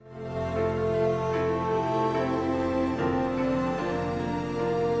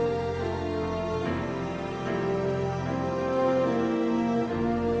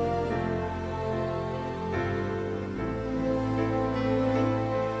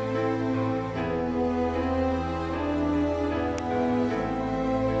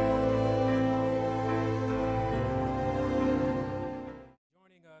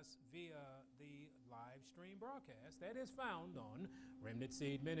broadcast that is found on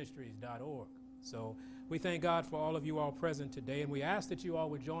remnantseedministries.org. So we thank God for all of you all present today, and we ask that you all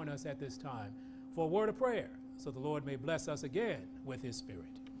would join us at this time for a word of prayer so the Lord may bless us again with his Spirit.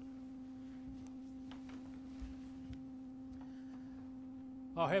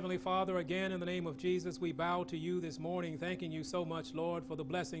 Our Heavenly Father, again in the name of Jesus, we bow to you this morning, thanking you so much, Lord, for the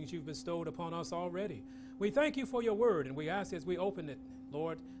blessings you've bestowed upon us already. We thank you for your word, and we ask as we open it,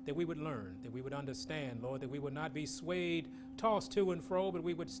 Lord, that we would learn, that we would understand, Lord, that we would not be swayed, tossed to and fro, but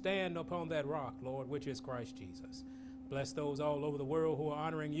we would stand upon that rock, Lord, which is Christ Jesus. Bless those all over the world who are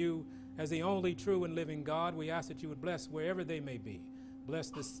honoring you as the only true and living God. We ask that you would bless wherever they may be. Bless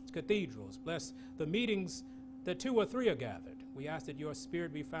the cathedrals, bless the meetings that 2 or 3 are gathered. We ask that your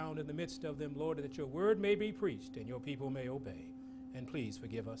Spirit be found in the midst of them, Lord, that your word may be preached and your people may obey. And please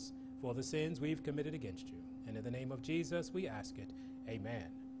forgive us for the sins we've committed against you. And in the name of Jesus, we ask it. Amen.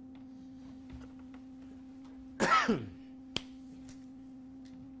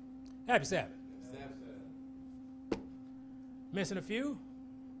 Happy Sabbath. Missing a few,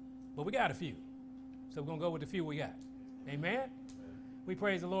 but we got a few. So we're going to go with the few we got. Amen? We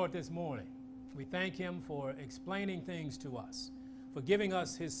praise the Lord this morning. We thank him for explaining things to us, for giving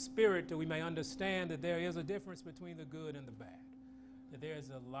us his Spirit that we may understand that there is a difference between the good and the bad, that there's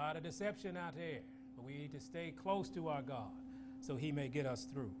a lot of deception out there, but we need to stay close to our God so he may get us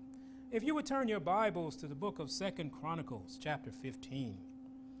through. If you would turn your Bibles to the book of 2 Chronicles, chapter 15.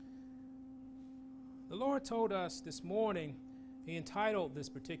 The Lord told us this morning, he entitled this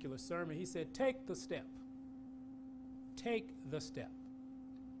particular sermon, he said, take the step. Take the step.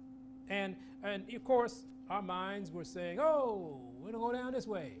 And of course, our minds were saying, oh, we're going to go down this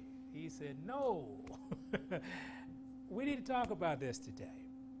way. He said, no. We need to talk about this today.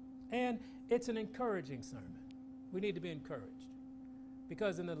 And it's an encouraging sermon. We need to be encouraged.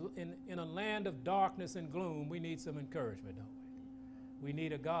 Because in a land of darkness and gloom, we need some encouragement, don't we? We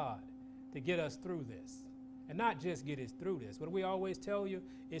need a God to get us through this. And not just get us through this. What we always tell you,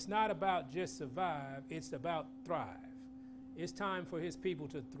 it's not about just survive, it's about thrive. It's time for his people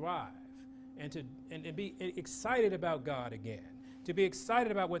to thrive and to be excited about God again, to be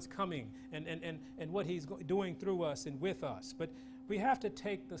excited about what's coming and what he's doing through us and with us. But we have to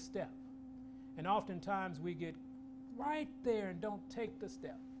take the step. And oftentimes we get right there and don't take the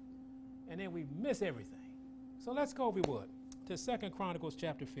step. And then we miss everything. So let's go, if we would, to 2 Chronicles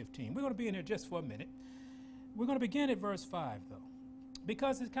chapter 15. We're going to be in here just for a minute. We're going to begin at verse 5, though,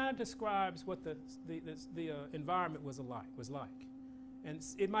 because it kind of describes what the environment was like. And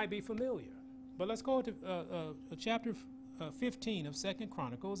it might be familiar. But let's go to chapter 15 of 2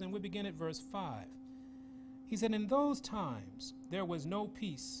 Chronicles, and we begin at verse 5. He said, in those times there was no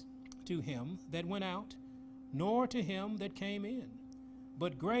peace to him that went out, nor to him that came in.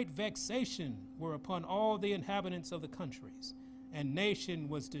 But great vexation were upon all the inhabitants of the countries, and nation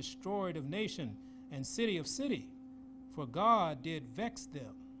was destroyed of nation, and city of city, for God did vex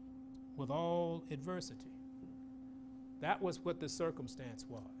them with all adversity. That was what the circumstance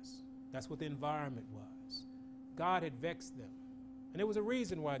was. That's what the environment was. God had vexed them. And there was a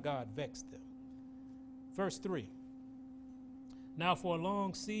reason why God vexed them. Verse 3. Now for a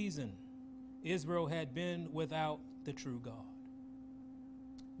long season, Israel had been without the true God.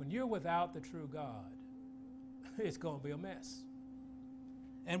 When you're without the true God, it's going to be a mess.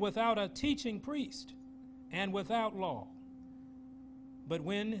 And without a teaching priest, and without law. But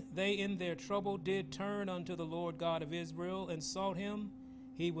when they in their trouble did turn unto the Lord God of Israel and sought him,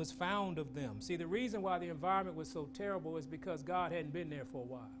 he was found of them. See, the reason why the environment was so terrible is because God hadn't been there for a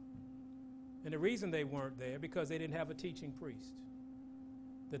while. And the reason they weren't there, because they didn't have a teaching priest.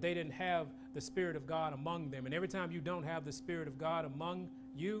 That they didn't have the Spirit of God among them. And every time you don't have the Spirit of God among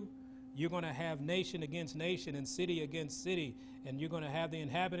you, you're going to have nation against nation and city against city. And you're going to have the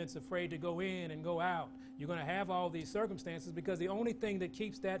inhabitants afraid to go in and go out. You're going to have all these circumstances because the only thing that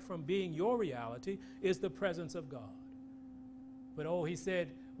keeps that from being your reality is the presence of God. But oh, he said,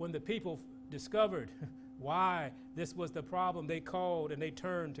 when the people discovered why this was the problem, they called and they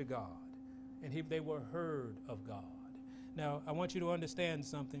turned to God. And they were heard of God. Now, I want you to understand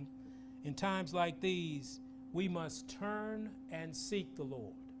something. In times like these, we must turn and seek the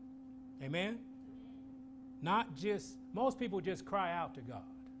Lord. Amen? Not just, most people just cry out to God.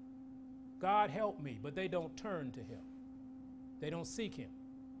 God help me, but they don't turn to him. They don't seek him.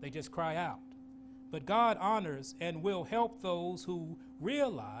 They just cry out. But God honors and will help those who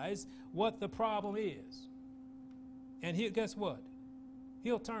realize what the problem is. And guess what?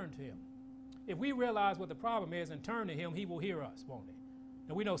 He'll turn to him. If we realize what the problem is and turn to him, he will hear us, won't he?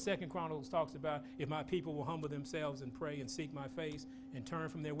 And we know 2 Chronicles talks about if my people will humble themselves and pray and seek my face and turn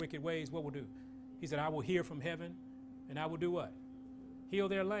from their wicked ways, what will do? He said, I will hear from heaven, and I will do what? Heal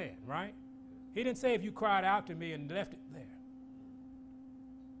their land, right? He didn't say if you cried out to me and left it there.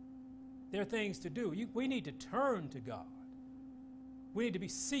 There are things to do. We need to turn to God. We need to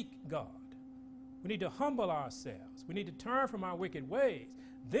seek God. We need to humble ourselves. We need to turn from our wicked ways.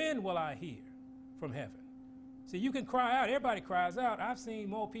 Then will I hear from heaven. See, you can cry out. Everybody cries out. I've seen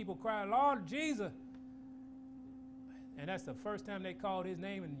more people cry, Lord Jesus. And that's the first time they called his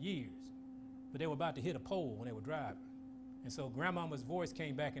name in years. But they were about to hit a pole when they were driving. And so grandmama's voice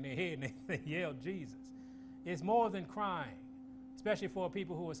came back in their head and they yelled Jesus. It's more than crying, especially for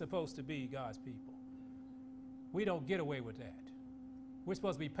people who are supposed to be God's people. We don't get away with that. We're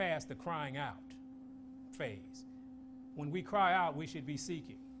supposed to be past the crying out phase. When we cry out, we should be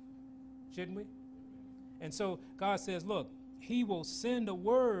seeking, shouldn't we? And so God says, look, he will send a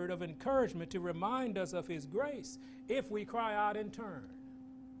word of encouragement to remind us of his grace if we cry out in turn.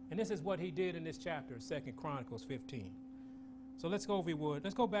 And this is what he did in this chapter, 2 Chronicles 15. So let's go, if we would,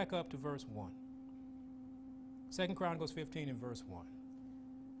 let's go back up to verse 1. 2 Chronicles 15 and verse 1.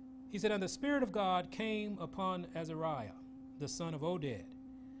 He said, and the Spirit of God came upon Azariah, the son of Oded,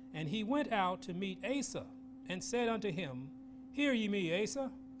 and he went out to meet Asa, and said unto him, hear ye me,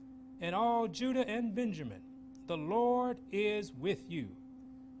 Asa, and all Judah and Benjamin, the Lord is with you,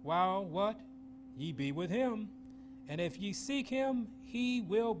 while what? Ye be with him, and if ye seek him, he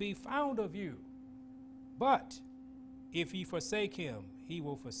will be found of you. But if ye forsake him, he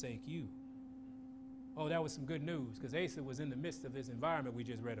will forsake you. Oh, that was some good news, because Asa was in the midst of this environment we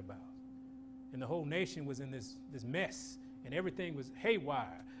just read about. And the whole nation was in this mess, and everything was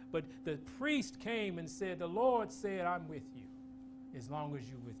haywire. But the priest came and said, the Lord said, I'm with you as long as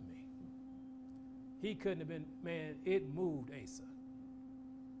you're with me. He couldn't have been, man, it moved Asa.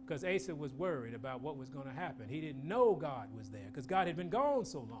 Because Asa was worried about what was going to happen. He didn't know God was there because God had been gone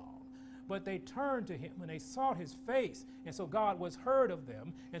so long. But they turned to him and they sought his face. And so God was heard of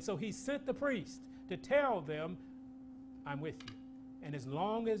them. And so he sent the priest to tell them, I'm with you. And as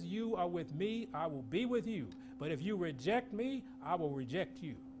long as you are with me, I will be with you. But if you reject me, I will reject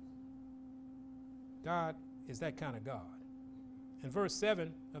you. God is that kind of God. And verse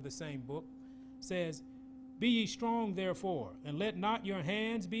 7 of the same book says, be ye strong therefore, and let not your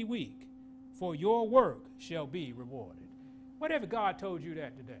hands be weak, for your work shall be rewarded. What if God told you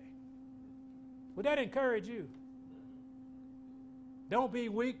that today? Would that encourage you? Don't be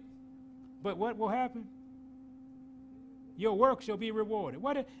weak, but what will happen? Your work shall be rewarded.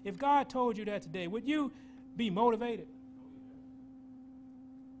 What if God told you that today? Would you be motivated?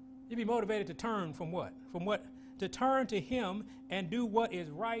 You'd be motivated to turn from what? From what? To turn to him and do what is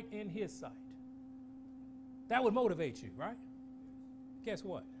right in his sight. That would motivate you, right? Guess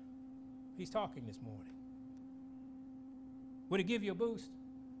what? He's talking this morning. Would it give you a boost?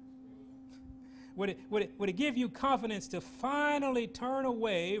 Would it give you confidence to finally turn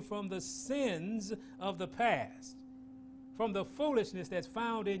away from the sins of the past, from the foolishness that's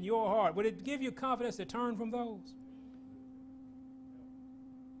found in your heart? Would it give you confidence to turn from those?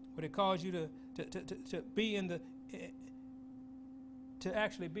 Would it cause you to be in the to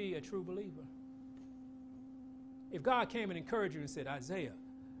actually be a true believer? If God came and encouraged you and said, Isaiah,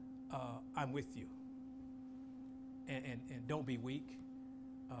 I'm with you, and don't be weak,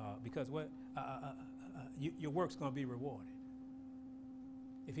 because what? Your work's going to be rewarded.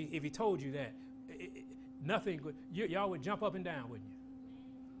 If he told you that, nothing would, y'all would jump up and down, wouldn't you?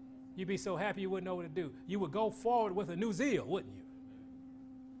 You'd be so happy you wouldn't know what to do. You would go forward with a new zeal, wouldn't you?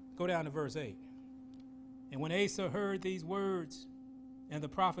 Go down to verse 8. And when Asa heard these words and the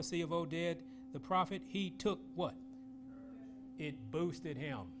prophecy of Oded, the prophet, he took what? It boosted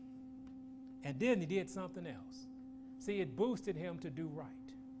him. And then he did something else. See, it boosted him to do right.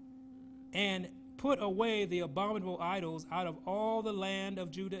 And put away the abominable idols out of all the land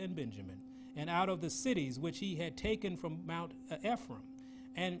of Judah and Benjamin, and out of the cities which he had taken from Mount Ephraim,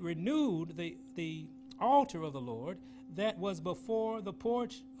 and renewed the altar of the Lord that was before the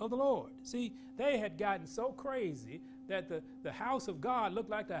porch of the Lord. See, they had gotten so crazy that the house of God looked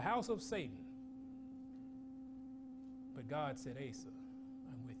like the house of Satan. But God said, Asa,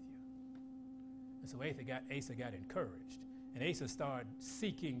 I'm with you. And so Asa got encouraged. And Asa started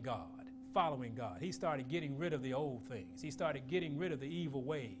seeking God, following God. He started getting rid of the old things. He started getting rid of the evil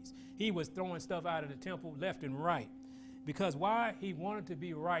ways. He was throwing stuff out of the temple left and right. Because why? He wanted to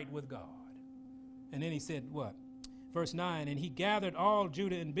be right with God. And then he said what? Verse 9, and he gathered all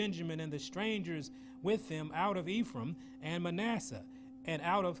Judah and Benjamin and the strangers with them out of Ephraim and Manasseh and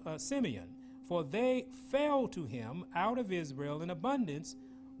out of Simeon, for they fell to him out of Israel in abundance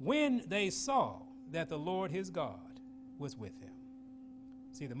when they saw that the Lord his God was with him.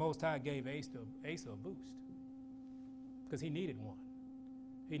 See, the Most High gave Asa a boost because he needed one.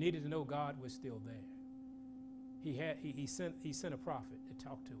 He needed to know God was still there. He sent a prophet to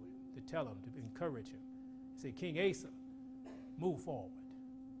talk to him, to tell him, to encourage him. He said, King Asa, move forward.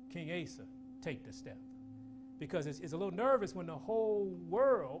 King Asa, take the step. Because it's a little nervous when the whole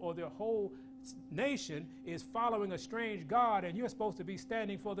world or the whole nation is following a strange God and you're supposed to be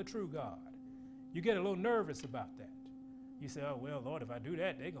standing for the true God. You get a little nervous about that. You say, oh, well, Lord, if I do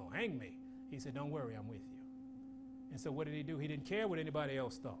that, they're going to hang me. He said, don't worry, I'm with you. And so what did he do? He didn't care what anybody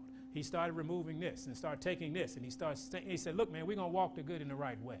else thought. He started removing this and started taking this. And he said, look, man, we're going to walk the good in the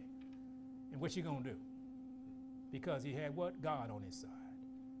right way. And what you going to do? Because he had what? God on his side.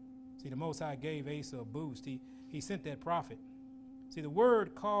 See, the Most High gave Asa a boost. He sent that prophet. See, the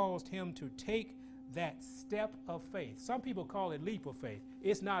word caused him to take that step of faith. Some people call it leap of faith.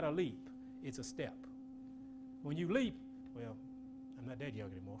 It's not a leap. It's a step. When you leap, well, I'm not that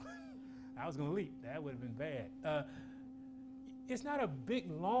young anymore. I was going to leap. That would have been bad. It's not a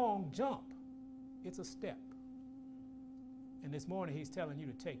big, long jump. It's a step. And this morning he's telling you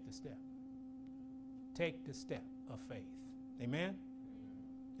to take the step. Take the step of faith. Amen?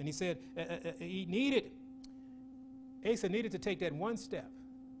 And he said Asa needed to take that one step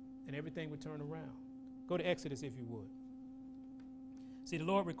and everything would turn around. Go to Exodus if you would. See, the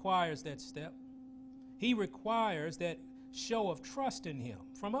Lord requires that step. He requires that show of trust in him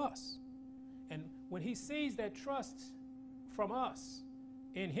from us. And when he sees that trust from us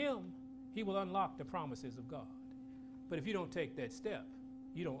in him, he will unlock the promises of God. But if you don't take that step,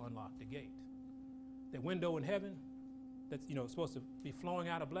 you don't unlock the gate. The window in heaven that's supposed to be flowing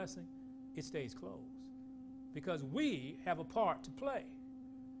out a blessing, it stays closed. Because we have a part to play.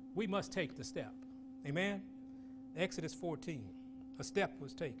 We must take the step. Amen? Exodus 14, a step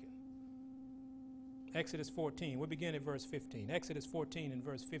was taken. Exodus 14, we'll begin at verse 15. Exodus 14 and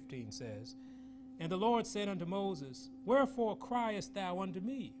verse 15 says, And the Lord said unto Moses, Wherefore criest thou unto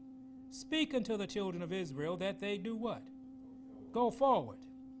me? Speak unto the children of Israel that they do what? Go forward.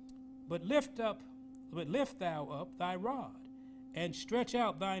 But lift thou up thy rod, and stretch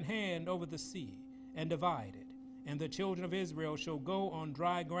out thine hand over the sea, and divide it. And the children of Israel shall go on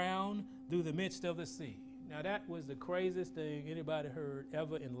dry ground through the midst of the sea. Now that was the craziest thing anybody heard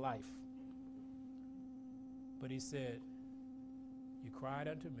ever in life. But he said, You cried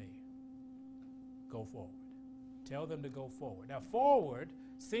unto me, go forward. Tell them to go forward. Now forward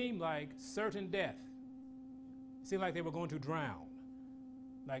seemed like certain death. It seemed like they were going to drown.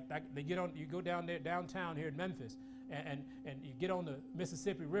 Like they get on, you go down there downtown here in Memphis, and you get on the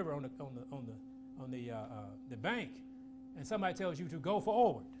Mississippi River on the bank, and somebody tells you to go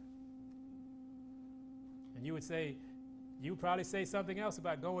forward, and you would probably say something else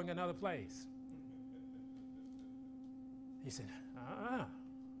about going another place. He said,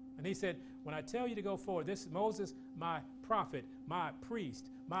 And he said, when I tell you to go forward, this is Moses, my prophet, my priest,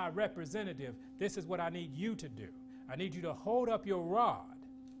 my representative, this is what I need you to do. I need you to hold up your rod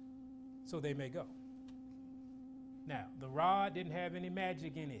so they may go. Now, the rod didn't have any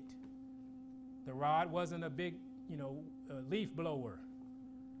magic in it. The rod wasn't a big, leaf blower.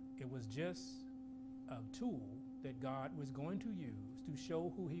 It was just a tool that God was going to use to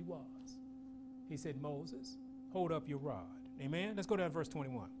show who he was. He said, Moses, hold up your rod. Amen? Let's go down to verse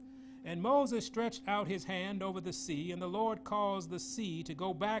 21. And Moses stretched out his hand over the sea, and the Lord caused the sea to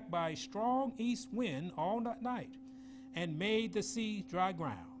go back by a strong east wind all night, and made the sea dry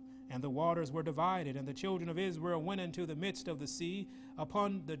ground. And the waters were divided, and the children of Israel went into the midst of the sea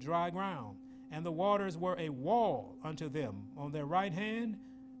upon the dry ground. And the waters were a wall unto them on their right hand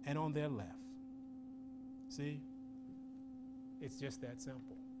and on their left. See? It's just that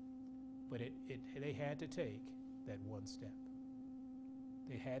simple. But they had to take that one step.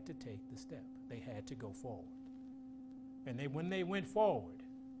 They had to take the step. They had to go forward. And when they went forward,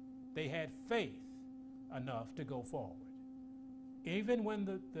 they had faith enough to go forward. Even when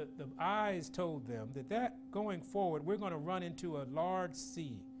the eyes told them that going forward, we're going to run into a large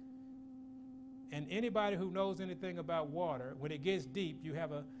sea. And anybody who knows anything about water, when it gets deep, you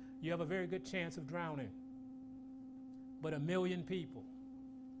have a very good chance of drowning. But 1 million people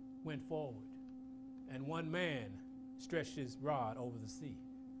went forward, and one man stretched his rod over the sea.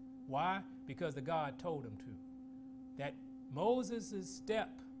 Why? Because the God told him to. That Moses' step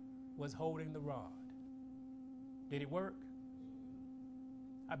was holding the rod. Did it work?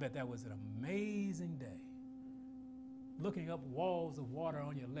 I bet that was an amazing day. Looking up walls of water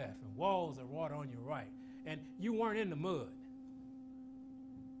on your left and walls of water on your right. And you weren't in the mud.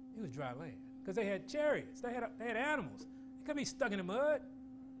 It was dry land. Because they had chariots. They had animals. They couldn't be stuck in the mud.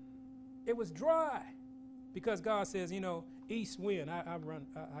 It was dry. Because God says, East wind, I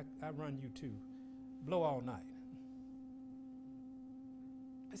run you too. Blow all night.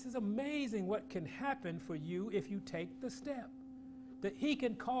 This is amazing what can happen for you if you take the step. That he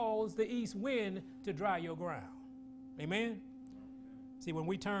can cause the east wind to dry your ground. Amen? See, when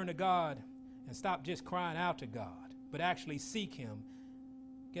we turn to God and stop just crying out to God, but actually seek him,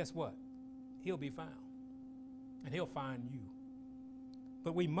 guess what? He'll be found. And he'll find you.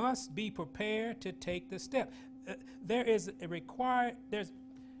 But we must be prepared to take the step. There's an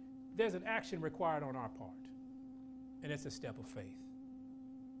action required on our part. And it's a step of faith.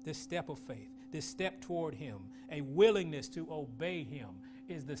 This step of faith, this step toward him, a willingness to obey him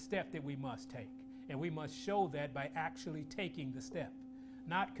is the step that we must take. And we must show that by actually taking the step.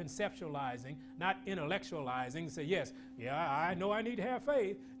 Not conceptualizing, not intellectualizing, say, yes, I know I need to have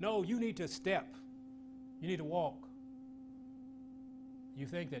faith. No, you need to step. You need to walk. You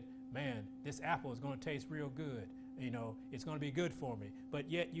think that, man, this apple is going to taste real good. You know, it's going to be good for me. But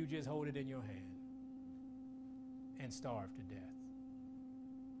yet you just hold it in your hand and starve to death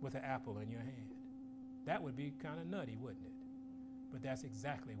with an apple in your hand. That would be kind of nutty, wouldn't it? But that's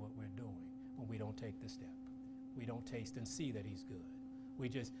exactly what we're doing when we don't take the step. We don't taste and see that he's good. We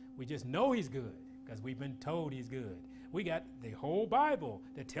just know he's good because we've been told he's good. We got the whole Bible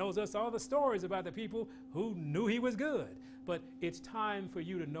that tells us all the stories about the people who knew he was good. But it's time for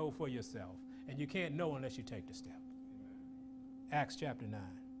you to know for yourself. And you can't know unless you take the step. Amen. Acts chapter 9.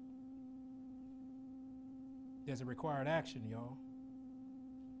 There's a required action, y'all.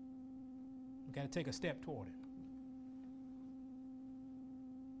 We've got to take a step toward it.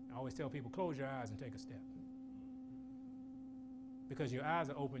 I always tell people, close your eyes and take a step. Because your eyes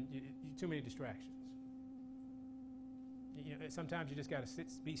are open, too many distractions. You know, sometimes you just got to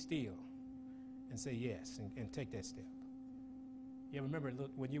be still and say yes and take that step. You remember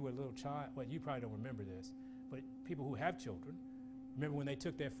when you were a little child, well, you probably don't remember this, but people who have children, remember when they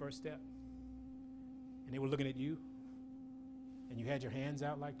took their first step and they were looking at you and you had your hands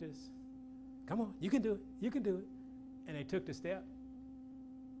out like this? Come on, you can do it, you can do it. And they took the step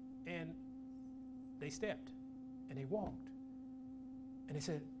and they stepped and they walked. And they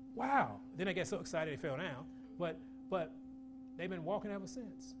said, wow. Then they got so excited they fell down. But they've been walking ever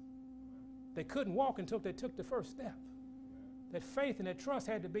since. They couldn't walk until they took the first step. That faith and that trust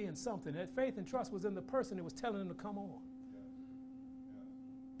had to be in something. That faith and trust was in the person that was telling them to come on.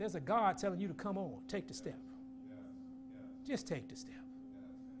 There's a God telling you to come on. Take the step. Just take the step.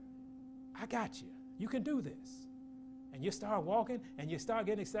 I got you. You can do this. And you start walking and you start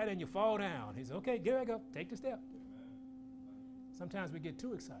getting excited and you fall down. He says, okay, get back up. Take the step. Sometimes we get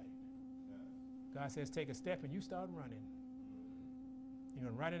too excited. God says, take a step and you start running. You're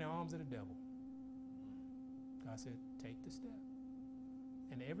going to run in the arms of the devil. God said, take the step.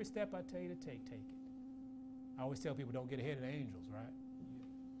 And every step I tell you to take it. I always tell people, don't get ahead of the angels, right?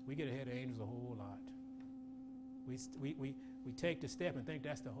 We get ahead of the angels a whole lot. We take the step and think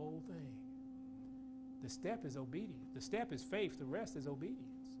that's the whole thing. The step is obedience. The step is faith. The rest is obedience.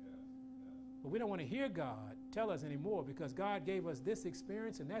 But we don't want to hear God tell us anymore because God gave us this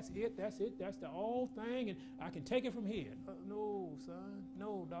experience and that's it, that's the whole thing, and I can take it from here. No, son,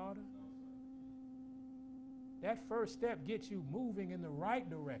 no, daughter. That first step gets you moving in the right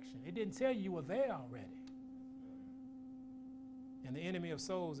direction. It didn't tell you were there already. And the enemy of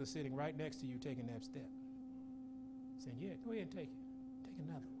souls is sitting right next to you taking that step. Saying, yeah, go ahead and take it. Take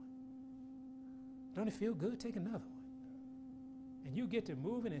another one. Don't it feel good? Take another one. And you get to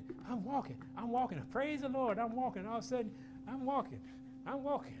moving and I'm walking. Praise the Lord, I'm walking. All of a sudden, I'm walking. And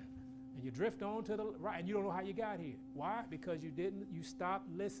you drift on to the right and you don't know how you got here. Why? Because you stopped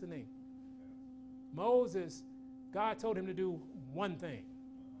listening. Moses, God told him to do one thing.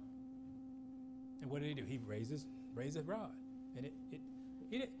 And what did he do? He raised his rod. And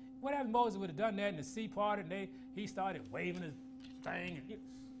what happened? Moses would have done that and the sea parted and he started waving his thing. And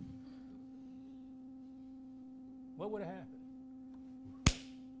what would have happened?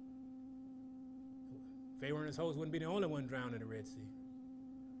 Pharaoh and his host wouldn't be the only one drowned in the Red Sea.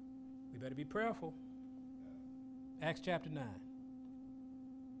 We better be prayerful. Acts chapter 9.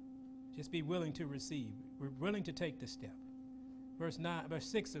 Just be willing to receive. We're willing to take the step. Verse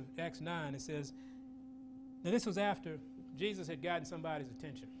 6 of Acts 9, it says, now this was after Jesus had gotten somebody's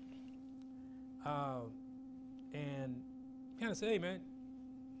attention. And kind of say, hey man,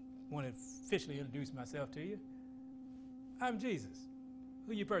 I want to officially introduce myself to you. I'm Jesus.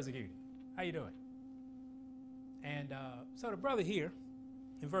 Who you persecuting? How you doing? And so the brother here,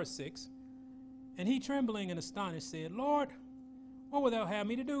 in verse 6, and he trembling and astonished said, Lord, what wilt thou have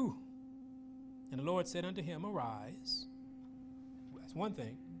me to do? And the Lord said unto him, arise. That's one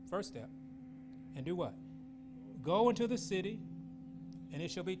thing, first step. And do what? Go into the city, and it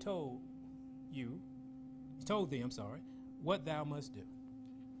shall be told them, what thou must do.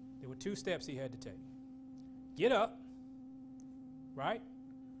 There were 2 steps he had to take. Get up, right,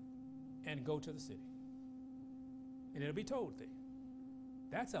 and go to the city. And it'll be told thee.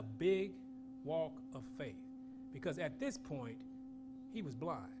 That's a big walk of faith, because at this point, he was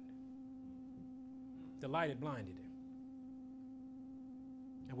blind. The light had blinded him.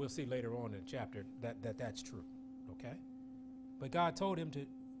 And we'll see later on in the chapter that's true, okay? But God told him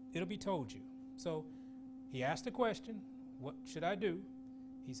it'll be told you. So he asked the question, what should I do?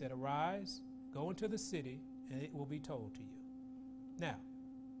 He said, arise, go into the city, and it will be told to you. Now,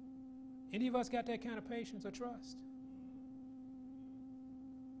 any of us got that kind of patience or trust?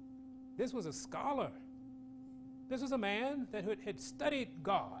 This was a scholar. This was a man that had studied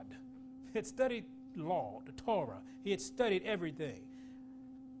God, had studied law, the Torah. He had studied everything.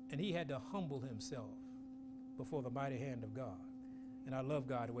 And he had to humble himself before the mighty hand of God. And I love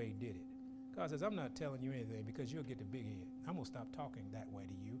God the way he did it. God says, I'm not telling you anything because you'll get the big head. I'm going to stop talking that way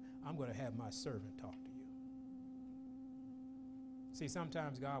to you. I'm going to have my servant talk to you. See,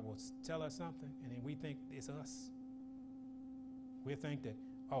 sometimes God will tell us something, and then we think it's us. We think that,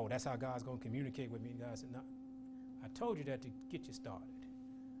 oh, that's how God's going to communicate with me. God said, no, I told you that to get you started.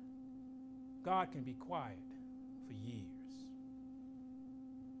 God can be quiet for years.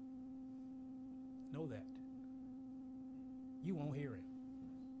 Know that. You won't hear him.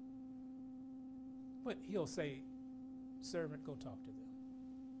 But he'll say, servant, go talk to them.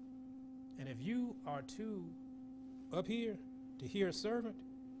 And if you are too up here to hear a servant,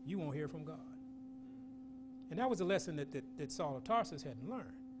 you won't hear from God. And that was a lesson that Saul of Tarsus hadn't learned.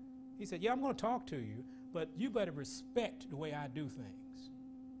 He said, yeah, I'm going to talk to you, but you better respect the way I do things.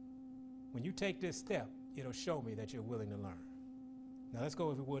 When you take this step, it'll show me that you're willing to learn. Now let's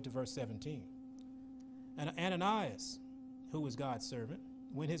go, if we would, to verse 17. And Ananias, who was God's servant,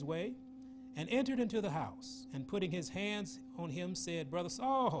 went his way and entered into the house, and putting his hands on him said, Brother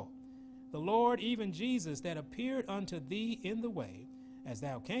Saul, the Lord, even Jesus, that appeared unto thee in the way, as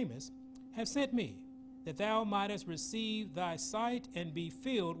thou camest, have sent me, that thou mightest receive thy sight and be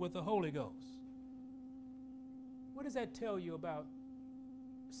filled with the Holy Ghost. What does that tell you about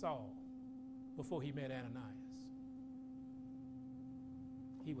Saul before he met Ananias?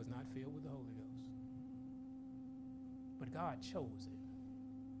 He was not filled with the Holy Ghost. But God chose him.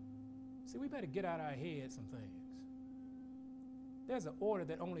 See, we better get out our head some things. There's an order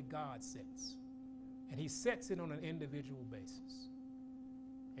that only God sets. And he sets it on an individual basis.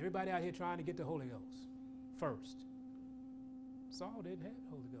 Everybody out here trying to get the Holy Ghost first. Saul didn't have the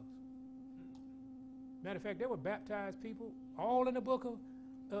Holy Ghost. Matter of fact, there were baptized people all in the book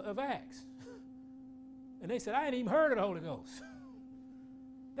of Acts. And they said, I ain't even heard of the Holy Ghost.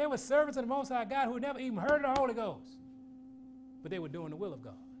 There were servants of the Most High God who had never even heard of the Holy Ghost. But they were doing the will of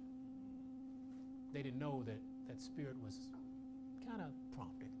God. They didn't know that that Spirit was kind of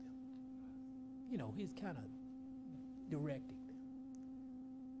prompting them. You know, he's kind of directing them.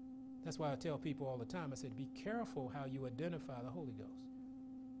 That's why I tell people all the time, I said, be careful how you identify the Holy Ghost.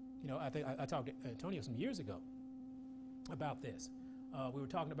 You know, I think I talked to Antonio some years ago about this. We were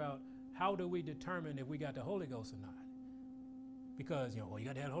talking about how do we determine if we got the Holy Ghost or not? Because, you know, well, you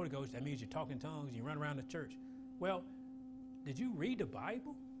got to have the Holy Ghost. That means you talk in tongues, you run around the church. Well, did you read the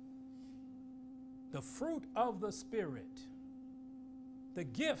Bible? The fruit of the Spirit, the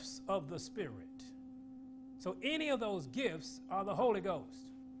gifts of the Spirit. So any of those gifts are the Holy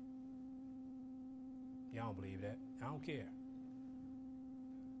Ghost. Y'all don't believe that. I don't care.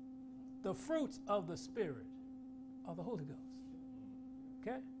 The fruits of the Spirit are the Holy Ghost.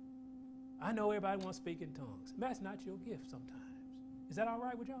 Okay? I know everybody wants to speak in tongues. That's not your gift sometimes. Is that all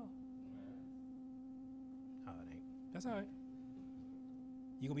right with y'all? No, it ain't. That's all right.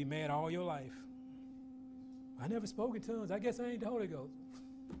 You're going to be mad all your life. I never spoke in tongues. I guess I ain't the Holy Ghost.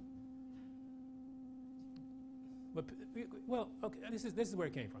 But, well, okay, this is where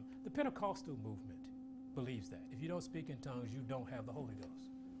it came from. The Pentecostal movement believes that. If you don't speak in tongues, you don't have the Holy Ghost.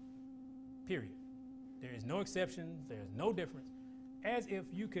 Period. There is no exception. There is no difference. As if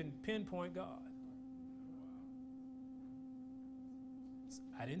you can pinpoint God.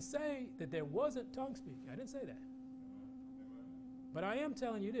 I didn't say that there wasn't tongue speaking. I didn't say that. But I am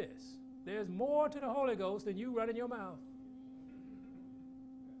telling you this. There's more to the Holy Ghost than you running your mouth.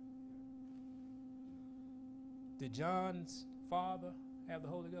 Did John's father have the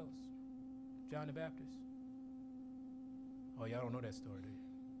Holy Ghost? John the Baptist? Oh, y'all don't know that story, do you?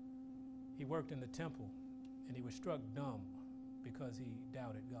 He worked in the temple, and he was struck dumb because he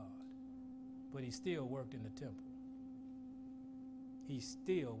doubted God. But he still worked in the temple. He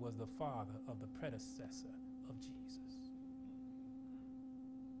still was the father of the predecessor of Jesus.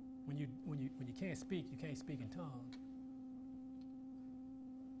 When you can't speak, you can't speak in tongues.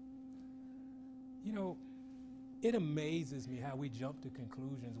 You know, it amazes me how we jump to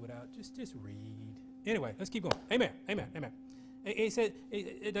conclusions without just read. Anyway, let's keep going. Amen. Amen. Amen. It said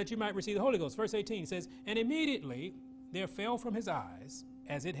that you might receive the Holy Ghost. Verse 18 says, and immediately there fell from his eyes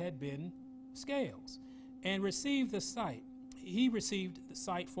as it had been scales, and received the sight. He received the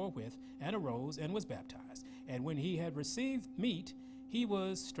sight forthwith, and arose and was baptized. And when he had received meat, he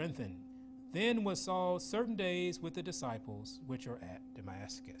was strengthened. Then was Saul certain days with the disciples which are at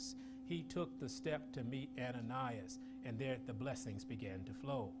Damascus. He took the step to meet Ananias, and there the blessings began to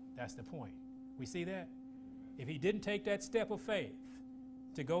flow. That's the point. We see that? If he didn't take that step of faith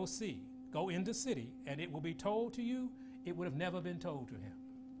to go in the city, and it will be told to you, it would have never been told to him.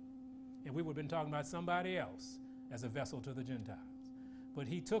 And we would have been talking about somebody else as a vessel to the Gentiles. But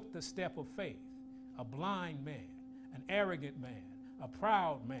he took the step of faith. A blind man, an arrogant man, a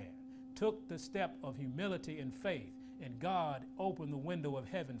proud man, took the step of humility and faith, and God opened the window of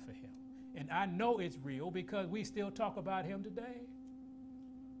heaven for him. And I know it's real because we still talk about him today.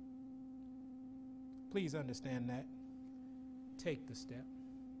 Please understand that. Take the step.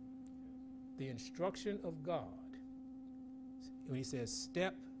 The instruction of God, when he says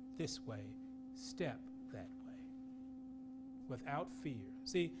step this way, step that way, without fear.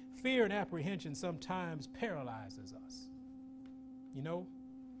 See, fear and apprehension sometimes paralyzes us. You know,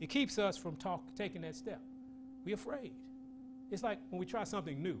 it keeps us from taking that step. We're afraid. It's like when we try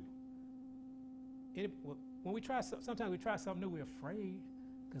something new. Sometimes we try something new, we're afraid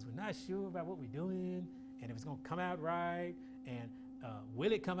because we're not sure about what we're doing and if it's going to come out right, and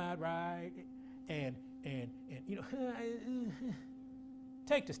will it come out right, and you know,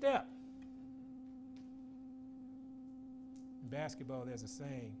 take the step. In basketball, there's a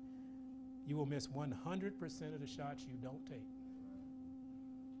saying, you will miss 100% of the shots you don't take.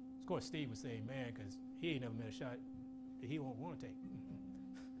 Of course, Steve would say, man, because he ain't never made a shot that he won't want to take.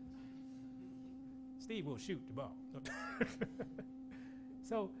 Steve will shoot the ball.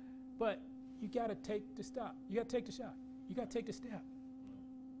 So, but you got to take the stop. You got to take the shot. You got to take the step.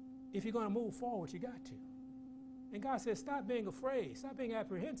 If you're going to move forward, you got to. And God says, stop being afraid. Stop being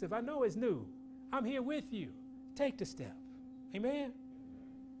apprehensive. I know it's new. I'm here with you. Take the step. Amen?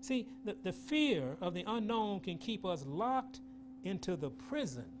 See, the fear of the unknown can keep us locked into the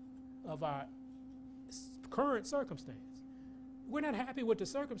prison of our current circumstance. We're not happy with the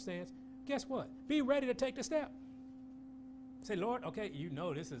circumstance. Guess what? Be ready to take the step. Say, Lord, okay, you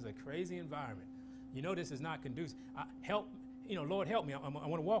know this is a crazy environment. You know this is not conducive. Lord, help me. I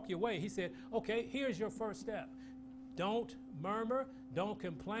want to walk your way. He said, okay, here's your first step. Don't murmur. Don't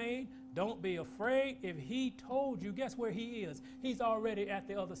complain. Don't be afraid. If he told you, guess where he is? He's already at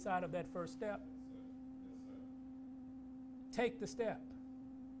the other side of that first step. Take the step.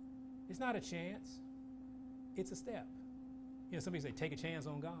 It's not a chance. It's a step. You know, somebody say, take a chance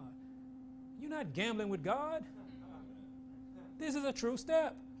on God. You're not gambling with God. This is a true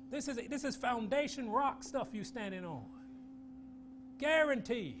step. This is foundation rock stuff you standing on.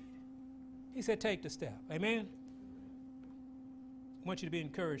 Guaranteed. He said, take the step. Amen? I want you to be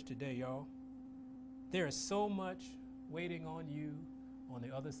encouraged today, y'all. There is so much waiting on you on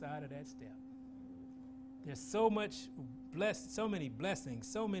the other side of that step. There's so many blessings,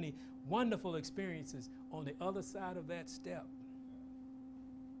 so many wonderful experiences on the other side of that step.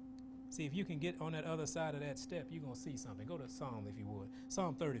 See, if you can get on that other side of that step, you're going to see something. Go to Psalm, if you would.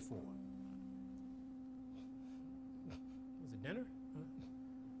 Psalm 34. Was it dinner? Huh?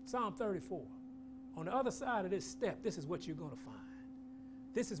 Psalm 34. On the other side of this step, this is what you're going to find.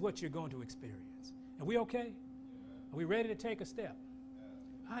 This is what you're going to experience. Are we okay? Are we ready to take a step?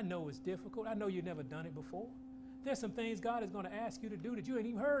 I know it's difficult. I know you've never done it before. There's some things God is going to ask you to do that you ain't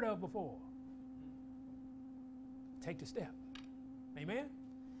even heard of before. Take the step. Amen?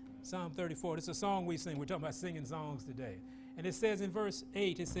 Psalm 34, it's a song we sing. We're talking about singing songs today. And it says in verse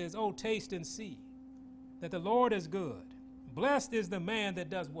 8, it says, oh, taste and see that the Lord is good. Blessed is the man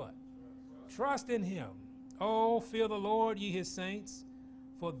that does what? Trust in him. Oh, fear the Lord, ye his saints,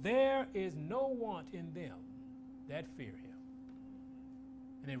 for there is no want in them that fear him.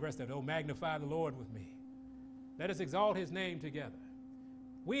 And then the rest of it, oh, magnify the Lord with me. Let us exalt his name together.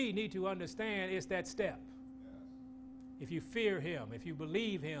 We need to understand it's that step. If you fear him, if you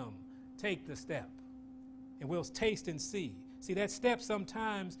believe him, take the step. And we'll taste and see. See, that step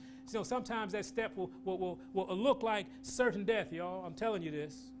sometimes that step will look like certain death, y'all. I'm telling you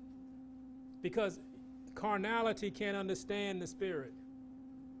this. Because carnality can't understand the spirit.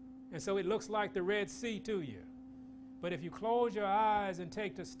 And so it looks like the Red Sea to you. But if you close your eyes and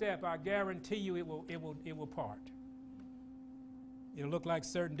take the step, I guarantee you it will part. It'll look like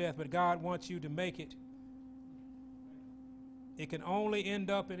certain death, but God wants you to make it. It can only end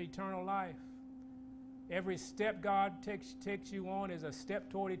up in eternal life. Every step God takes you on is a step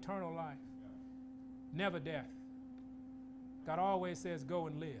toward eternal life. Never death. God always says, go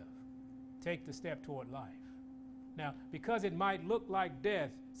and live. Take the step toward life. Now, because it might look like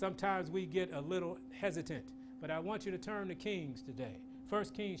death, sometimes we get a little hesitant. But I want you to turn to Kings today. 1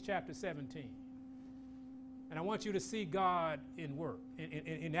 Kings chapter 17. And I want you to see God in work,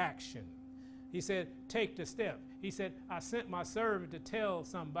 in action. He said, take the step. He said, I sent my servant to tell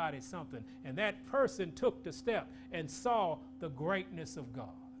somebody something. And that person took the step and saw the greatness of God.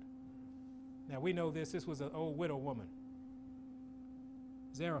 Now we know this. This was an old widow woman.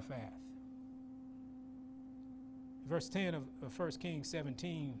 Zarephath. Verse 10 of 1 Kings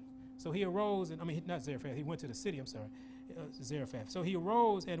 17. So he arose, and not Zarephath, he went to the city, Zarephath. So he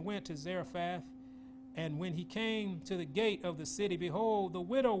arose and went to Zarephath, and when he came to the gate of the city, behold, the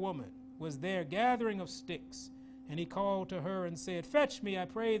widow woman was there gathering of sticks. And he called to her and said, fetch me, I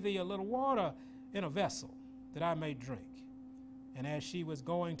pray thee, a little water in a vessel, that I may drink. And as she was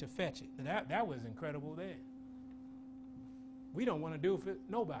going to fetch it, that was incredible then. We don't want to do it for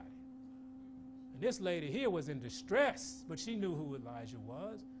nobody. And this lady here was in distress, but she knew who Elijah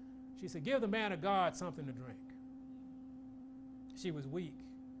was. She said, give the man of God something to drink. She was weak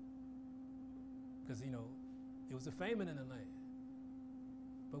because, it was a famine in the land.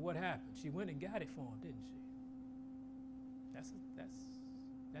 But what happened? She went and got it for him, didn't she?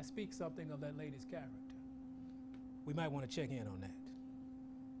 That speaks something of that lady's character. We might want to check in on that.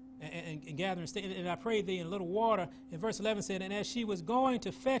 And gather and I prayed thee in a little water. And verse 11 said, and as she was going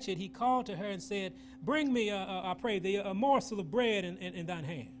to fetch it, he called to her and said, bring me, I pray thee, a morsel of bread in thine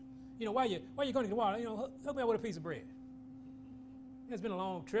hand. While you're going to the water, hook me up with a piece of bread. It's been a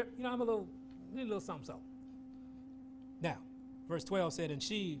long trip. I'm need a little something. Now, verse 12 said, and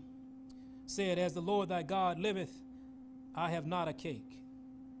she said, as the Lord thy God liveth, I have not a cake,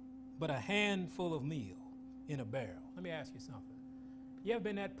 but a handful of meal in a barrel. Let me ask you something. You ever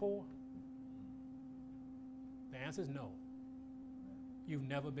been that poor? The answer is no. You've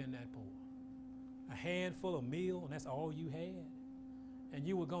never been that poor. A handful of meal, and that's all you had? And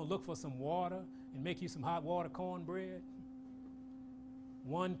you were going to look for some water and make you some hot water cornbread?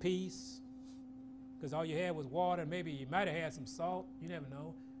 One piece, because all you had was water, and maybe you might have had some salt. You never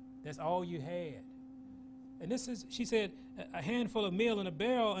know. That's all you had. And she said, a handful of meal in a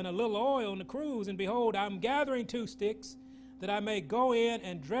barrel and a little oil in the cruse. And behold, I'm gathering 2 sticks, that I may go in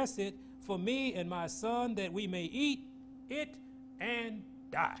and dress it for me and my son, that we may eat it and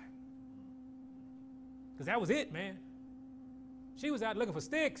die. Because that was it, man. She was out looking for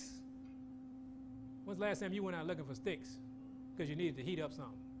sticks. When's the last time you went out looking for sticks? Because you needed to heat up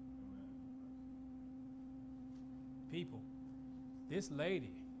something. People, this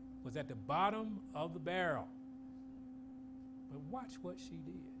lady was at the bottom of the barrel. But watch what she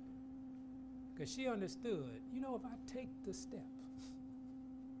did. Because she understood, if I take the step,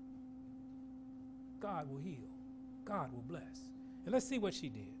 God will heal. God will bless. And let's see what she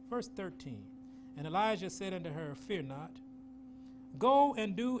did. Verse 13. And Elijah said unto her, fear not. Go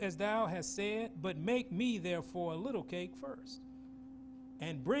and do as thou hast said, but make me therefore a little cake first,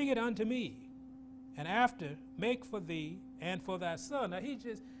 and bring it unto me, and after make for thee and for thy son. Now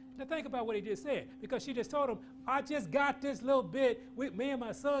think about what he just said, because she just told him, I just got this little bit. Me and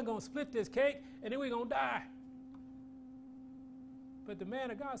my son gonna split this cake, and then we're gonna die. But the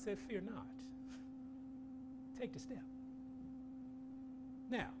man of God said, fear not. Take the step.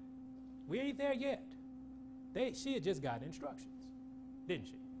 Now, we ain't there yet. She had just got instructions, didn't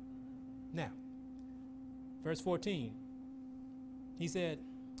she? Now, verse 14, he said,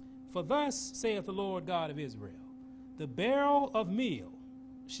 for thus saith the Lord God of Israel, the barrel of meal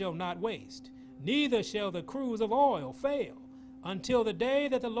shall not waste, neither shall the cruse of oil fail, until the day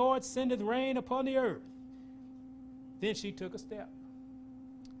that the Lord sendeth rain upon the earth. Then she took a step.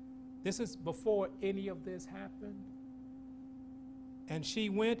 This is before any of this happened. And she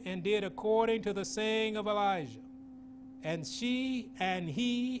went and did according to the saying of Elijah. And she and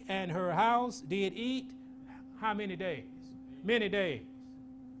he and her house did eat how many days? Many days.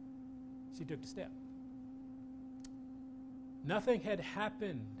 She took the step. Nothing had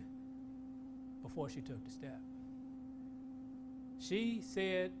happened before she took the step. She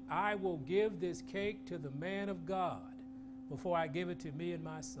said, I will give this cake to the man of God before I give it to me and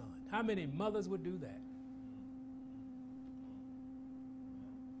my son. How many mothers would do that?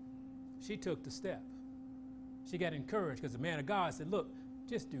 She took the step. She got encouraged because the man of God said, look,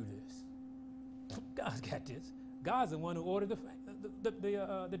 just do this. God's got this. God's the one who ordered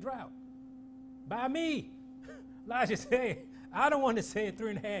the drought. By me. Elijah said, I don't want to say in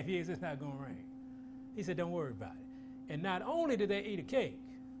 3.5 years it's not going to rain. He said, don't worry about it. And not only did they eat a cake,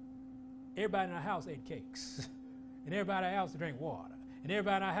 everybody in our house ate cakes. And everybody in our house drank water. And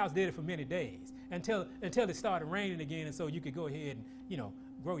everybody in our house did it for many days until it started raining again, and so you could go ahead and,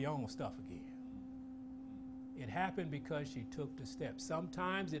 grow your own stuff again. It happened because she took the step.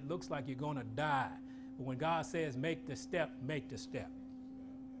 Sometimes it looks like you're going to die. But when God says make the step, make the step.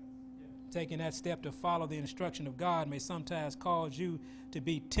 Taking that step to follow the instruction of God may sometimes cause you to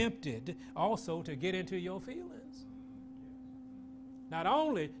be tempted also to get into your feelings. Not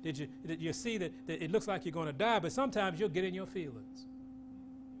only did you see that it looks like you're going to die, but sometimes you'll get in your feelings.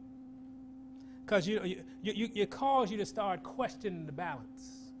 Because it causes you to start questioning the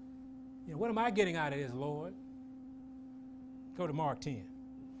balance. What am I getting out of this, Lord? Go to Mark 10.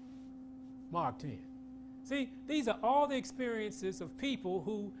 Mark 10. See, these are all the experiences of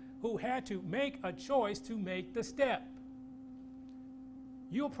people who had to make a choice to make the step.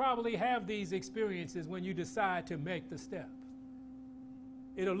 You'll probably have these experiences when you decide to make the step.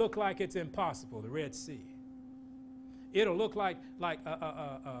 It'll look like it's impossible, the Red Sea. It'll look like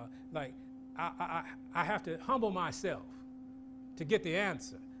I have to humble myself to get the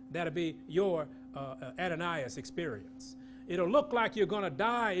answer. That'll be your Ananias experience. It'll look like you're going to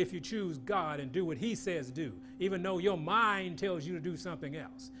die if you choose God and do what he says do, even though your mind tells you to do something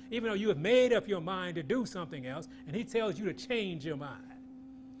else. Even though you have made up your mind to do something else, and he tells you to change your mind.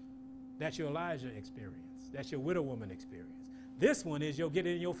 That's your Elijah experience. That's your widow woman experience. This one is you'll get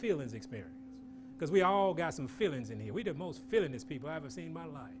in your feelings experience. Because we all got some feelings in here. We're the most feelingest people I've ever seen in my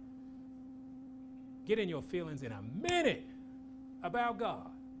life. Get in your feelings in a minute about God.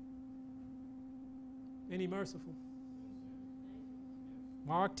 Any merciful?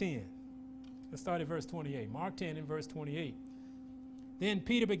 Mark 10. Let's start at verse 28. Mark 10 and verse 28. Then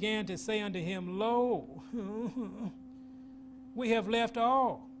Peter began to say unto him, Lo, we have left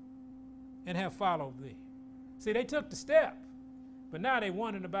all and have followed thee. See, they took the step, but now they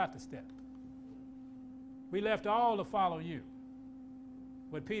wondered about the step. We left all to follow you.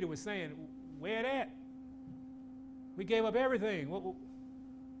 What Peter was saying, where that? We gave up everything.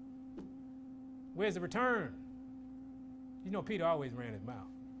 Where's the return? Peter always ran his mouth.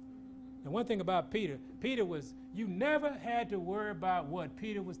 And one thing about Peter was, you never had to worry about what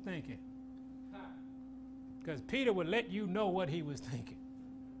Peter was thinking. Because Peter would let you know what he was thinking.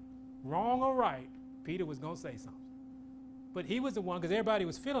 Wrong or right, Peter was going to say something. But he was the one, because everybody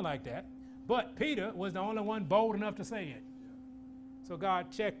was feeling like that. But Peter was the only one bold enough to say it. So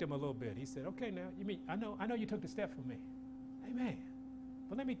God checked him a little bit. He said, okay, now, I know you took the step for me. Amen.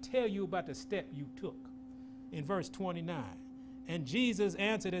 But let me tell you about the step you took. In verse 29, and Jesus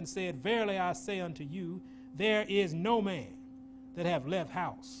answered and said, Verily I say unto you, there is no man that have left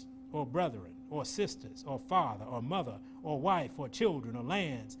house, or brethren, or sisters, or father, or mother, or wife, or children, or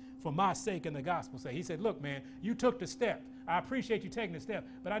lands, for my sake and the gospel's sake. He said, look, man, you took the step. I appreciate you taking the step,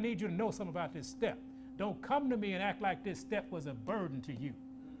 but I need you to know something about this step. Don't come to me and act like this step was a burden to you.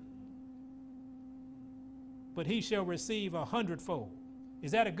 But he shall receive 100-fold.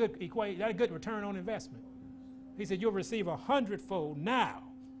 Is that a good return on investment? He said, you'll receive 100-fold now,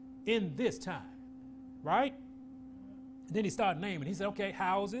 in this time, right? And then he started naming. He said, okay,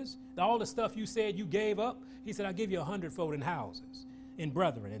 houses, all the stuff you said you gave up. He said, I'll give you 100-fold in houses, in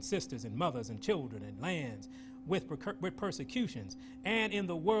brethren, and sisters, and mothers, and children, and lands, with persecutions. And in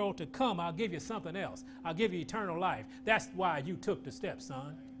the world to come, I'll give you something else. I'll give you eternal life. That's why you took the step,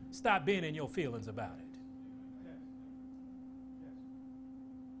 son. Stop being in your feelings about it.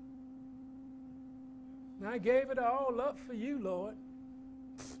 I gave it all up for you, Lord.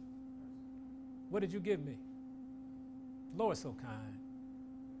 What did you give me? The Lord's so kind.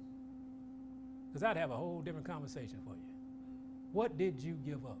 Because I'd have a whole different conversation for you. What did you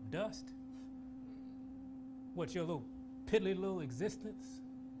give up? Dust? What's your little piddly little existence?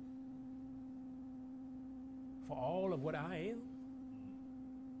 For all of what I am?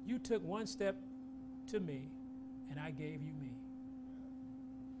 You took one step to me, and I gave you me.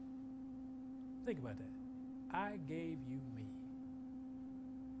 Think about that. I gave you me.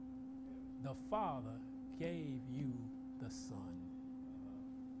 The Father gave you the Son.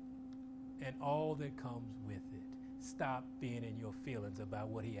 And all that comes with it. Stop being in your feelings about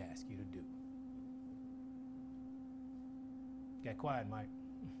what he asked you to do. Got quiet, Mike.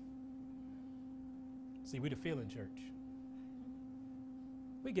 See, we the feeling church.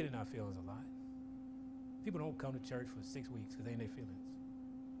 We get in our feelings a lot. People don't come to church for 6 weeks because they in their feelings.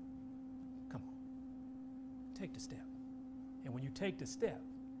 Come on. Take the step. And when you take the step,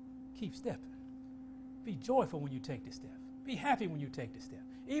 keep stepping. Because God is going to give you the step. He said, you'll receive 100-fold. Now, in this time. Right? You'll receive 100-fold. Now, in this time. Be joyful when you take the step. Be happy when you take the step.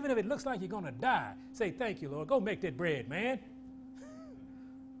 Even if it looks like you're going to die, say, thank you, Lord. Go make that bread, man.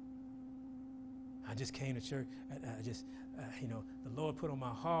 I just came to church. The Lord put on my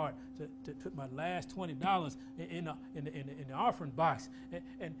heart to put my last $20 in the offering box.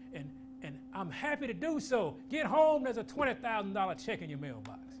 And I'm happy to do so. Get home, there's a $20,000 check in your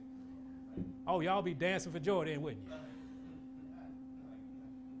mailbox. Oh, y'all be dancing for joy then, wouldn't you? I'm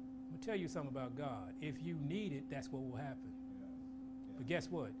going to tell you something about God. If you need it, that's what will happen. But guess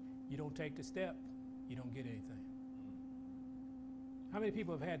what? You don't take the step, you don't get anything. How many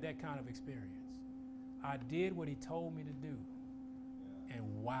people have had that kind of experience? I did what he told me to do, and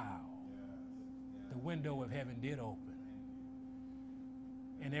wow, the window of heaven did open.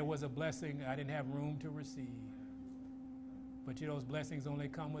 And there was a blessing I didn't have room to receive. But those blessings only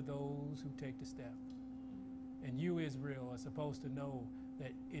come with those who take the step. And you, Israel, are supposed to know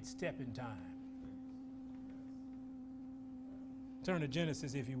that it's stepping time. Turn to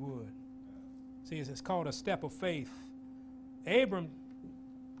Genesis if you would. See, it's called a step of faith. Abram,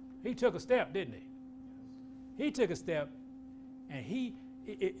 he took a step, didn't he? He took a step, and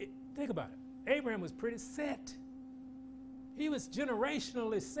think about it. Abraham was pretty set. He was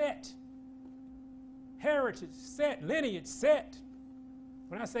generationally set. Heritage set, lineage set.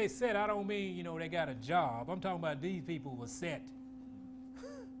 When I say set, I don't mean, they got a job. I'm talking about these people were set.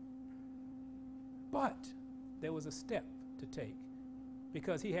 But there was a step to take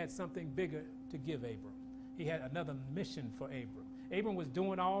because he had something bigger to give Abram. He had another mission for Abram. Abram was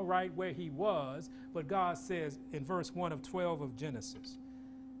doing all right where he was, but God says in verse 1 of 12 of Genesis,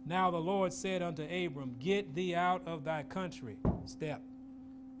 now the Lord said unto Abram, get thee out of thy country, step,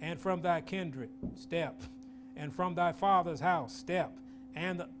 and from thy kindred, step, and from thy father's house, step,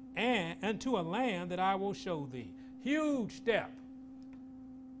 and to a land that I will show thee. Huge step.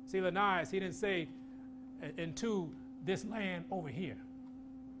 See, Linnaeus, he didn't say into this land over here.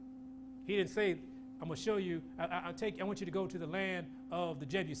 He didn't say, I'm going to show you, I want you to go to the land of the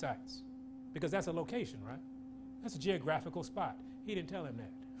Jebusites, because that's a location, right? That's a geographical spot. He didn't tell him that.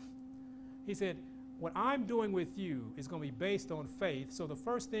 He said, what I'm doing with you is going to be based on faith, so the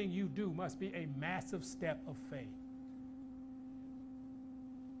first thing you do must be a massive step of faith.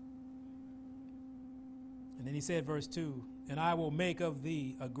 And then he said, verse 2, and I will make of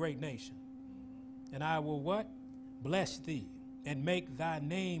thee a great nation. And I will what? Bless thee, and make thy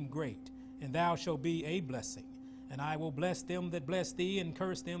name great, and thou shalt be a blessing. And I will bless them that bless thee, and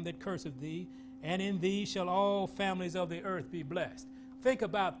curse them that curseth thee, and in thee shall all families of the earth be blessed. Think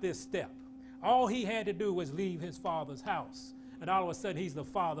about this step. All he had to do was leave his father's house, and all of a sudden he's the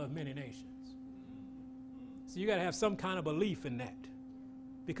father of many nations. So you got to have some kind of belief in that.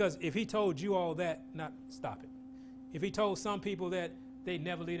 Because if he told you all that, stop it. If he told some people that, they'd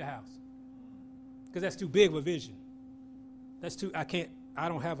never leave the house. Because that's too big of a vision. I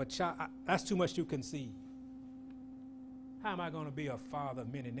don't have a child. That's too much to conceive. How am I going to be a father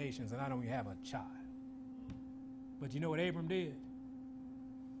of many nations and I don't even have a child? But you know what Abram did?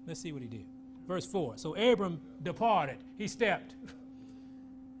 Let's see what he did. Verse 4, so Abram departed. He stepped.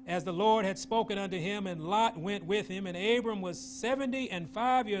 As the Lord had spoken unto him, and Lot went with him, and Abram was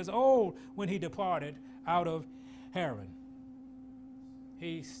 75 years old when he departed out of Haran.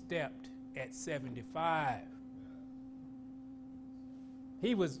 He stepped at 75.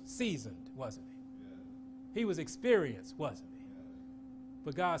 He was seasoned, wasn't he? He was experienced, wasn't he?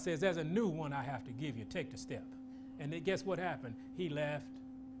 But God says, there's a new one I have to give you. Take the step. And then guess what happened? He left.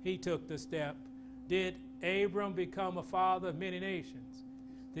 He took the step. Did Abram become a father of many nations?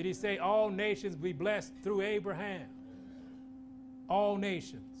 Did he say all nations be blessed through Abraham? All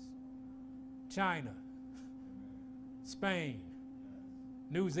nations. China, Spain,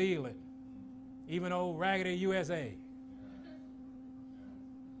 New Zealand, even old raggedy USA.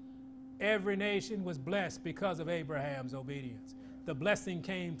 Every nation was blessed because of Abraham's obedience. The blessing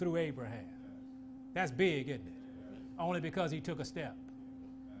came through Abraham. That's big, isn't it? Only because he took a step.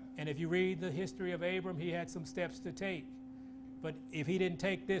 And if you read the history of Abram, he had some steps to take. But if he didn't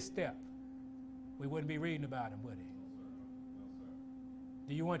take this step, we wouldn't be reading about him, would he?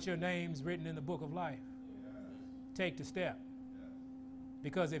 Do you want your names written in the book of life? Take the step.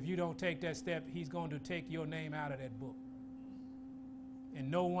 Because if you don't take that step, he's going to take your name out of that book.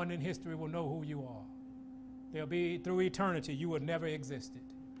 And no one in history will know who you are. There'll be, through eternity, you would never existed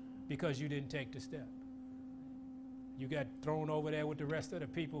because you didn't take the step. You got thrown over there with the rest of the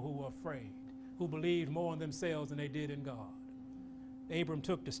people who were afraid, who believed more in themselves than they did in God. Abram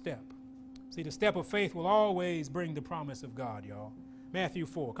took the step. See, the step of faith will always bring the promise of God, y'all. Matthew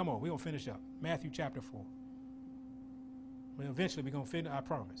 4. Come on, we're going to finish up. Matthew chapter 4. Well, eventually we're going to finish, I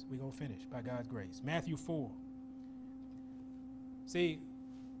promise. We're going to finish by God's grace. Matthew 4. See,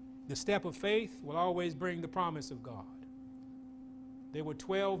 the step of faith will always bring the promise of God. There were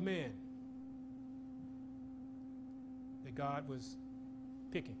 12 men that God was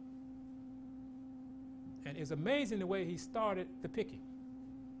picking. And it's amazing the way he started the picking.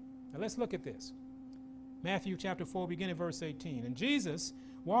 Now let's look at this. Matthew chapter 4, beginning verse 18. And Jesus,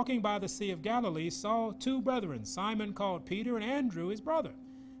 walking by the Sea of Galilee, saw two brethren, Simon called Peter and Andrew his brother,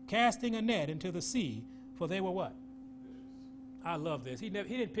 casting a net into the sea, for they were what? I love this. He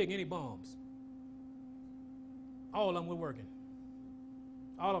didn't pick any bums. All of them were working.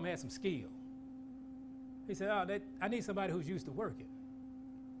 All of them had some skill. He said, oh, I need somebody who's used to working.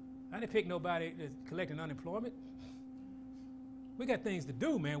 I didn't pick nobody that's collecting unemployment. We got things to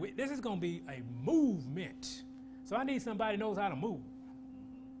do, man. This is going to be a movement. So I need somebody who knows how to move.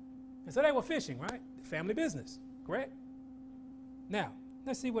 And so they were fishing, right? Family business, correct? Now,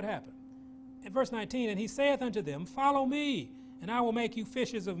 let's see what happened. In verse 19, and he saith unto them, follow me, and I will make you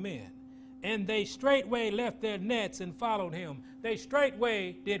fishers of men. And they straightway left their nets and followed him. They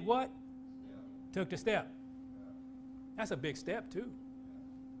straightway did what? Took the step. That's a big step, too.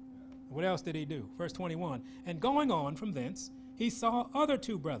 What else did he do? Verse 21, and going on from thence, he saw other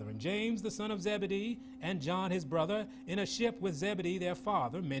two brethren, James the son of Zebedee, and John his brother, in a ship with Zebedee their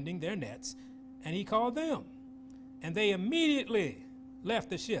father, mending their nets. And he called them. And they immediately left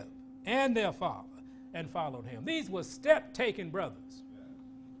the ship and their father and followed him. These were step-taking brothers.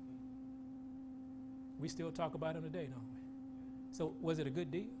 We still talk about them today, don't we? So was it a good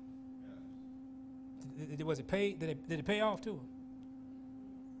deal? Was it paid? Did it pay off to them?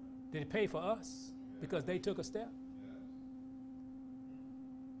 Did it pay for us because they took a step?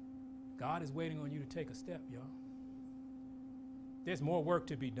 God is waiting on you to take a step, y'all. There's more work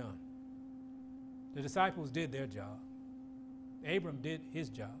to be done. The disciples did their job. Abram did his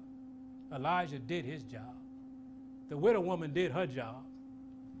job. Elijah did his job. The widow woman did her job.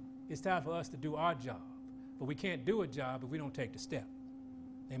 It's time for us to do our job. But we can't do a job if we don't take the step.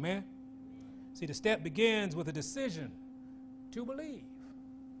 Amen? See, the step begins with a decision to believe.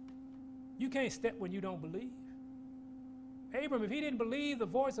 You can't step when you don't believe. Abram, if he didn't believe the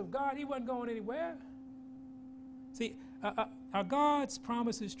voice of God, he wasn't going anywhere. See, are God's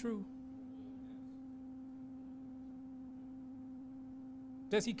promises true?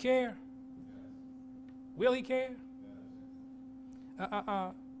 Does he care? Will he care?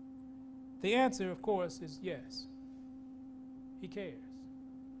 The answer, of course, is yes. He cares.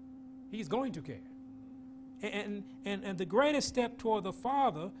 He's going to care. And the greatest step toward the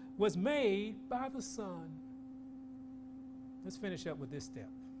Father was made by the Son. Let's finish up with this step.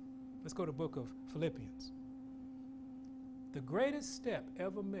 Let's go to the book of Philippians. The greatest step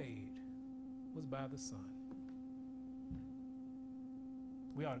ever made was by the Son.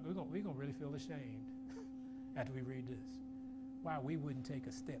 We're going to really feel ashamed after we read this. Why we wouldn't take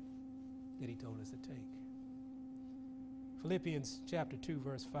a step that he told us to take. Philippians chapter 2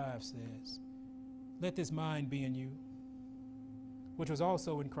 verse 5 says, let this mind be in you, which was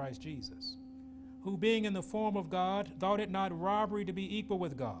also in Christ Jesus, who being in the form of God, thought it not robbery to be equal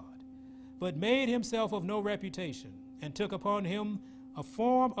with God, but made himself of no reputation, and took upon him a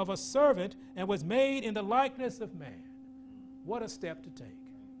form of a servant, and was made in the likeness of man. What a step to take.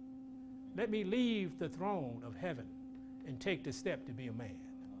 Let me leave the throne of heaven and take the step to be a man.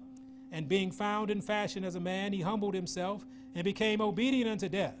 And being found in fashion as a man, he humbled himself and became obedient unto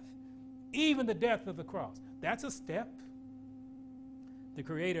death, even the death of the cross. That's a step. The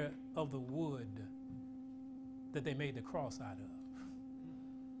creator of the wood that they made the cross out of,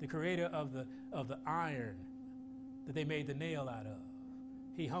 the creator of the iron that they made the nail out of,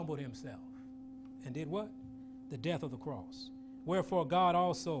 he humbled himself and did what? The death of the cross. Wherefore God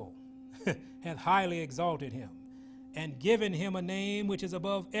also hath highly exalted him and given him a name which is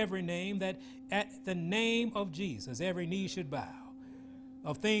above every name, that at the name of Jesus every knee should bow,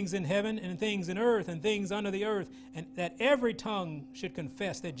 of things in heaven and things in earth and things under the earth, and that every tongue should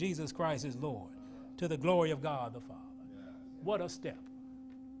confess that Jesus Christ is Lord, to the glory of God the Father. What a step.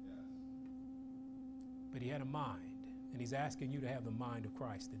 But he had a mind, and he's asking you to have the mind of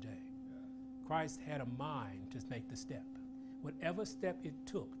Christ today. Christ had a mind to make the step. Whatever step it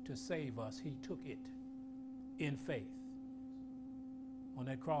took to save us, he took it in faith. On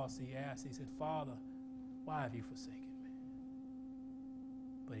that cross, he asked, he said, Father, why have you forsaken me?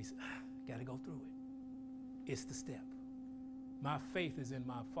 But he said, got to go through it. It's the step. My faith is in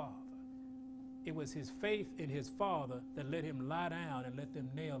my Father. It was his faith in his Father that let him lie down and let them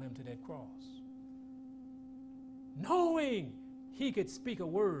nail him to that cross. Knowing he could speak a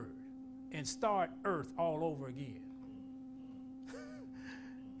word and start earth all over again.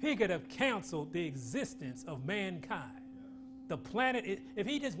 He could have canceled the existence of mankind. The planet, if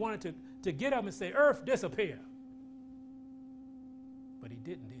he just wanted to get up and say, earth, disappear. But he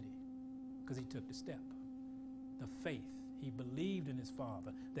didn't, did he? Because he took the step. The faith. He believed in his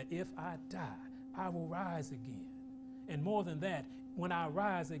Father that if I die, I will rise again. And more than that, when I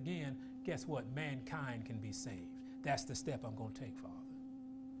rise again, guess what? Mankind can be saved. That's the step I'm going to take, Father.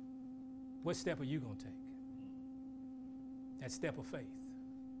 What step are you going to take? That step of faith.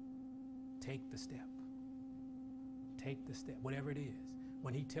 Take the step. Take the step, whatever it is.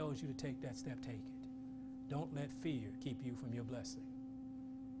 When he tells you to take that step, take it. Don't let fear keep you from your blessing.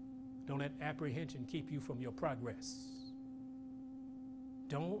 Don't let apprehension keep you from your progress.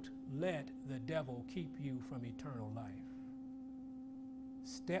 Don't let the devil keep you from eternal life.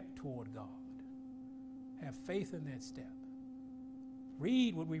 Step toward God. Have faith in that step.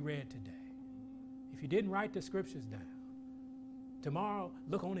 Read what we read today. If you didn't write the scriptures down, tomorrow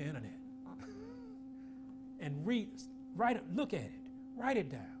look on the internet and look at it, write it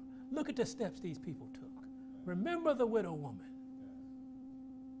down. Look at the steps these people took. Remember the widow woman.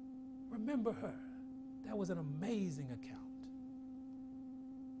 Remember her. That was an amazing account.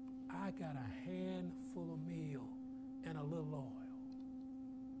 I got a handful of meal and a little oil.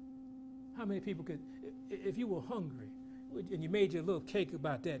 How many people could, if you were hungry and you made your little cake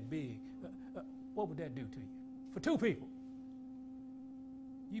about that big, what would that do to you? For 2 people,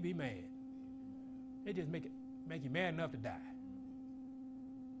 you'd be mad. It just make you mad enough to die.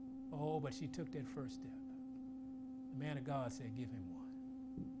 Oh, but she took that first step. The man of God said, give him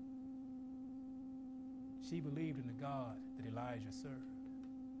one. She believed in the God that Elijah served.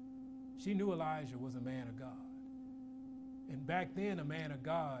 She knew Elijah was a man of God. And back then, a man of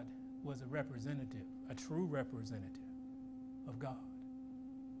God was a representative, a true representative of God.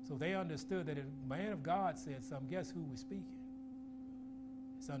 So they understood that if a man of God said something, guess who was speaking?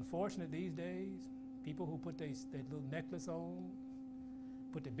 It's unfortunate these days, people who put their little necklace on,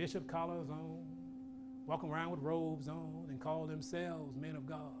 put their bishop collars on, walk around with robes on, and call themselves men of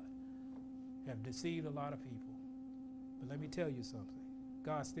God, have deceived a lot of people. But let me tell you something.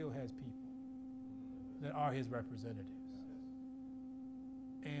 God still has people that are his representatives.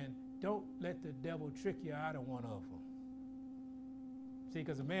 And don't let the devil trick you out of one of them. See,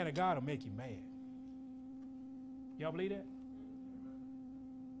 because a man of God will make you mad. Y'all believe that?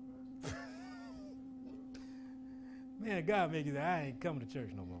 Man of God make you say, I ain't coming to church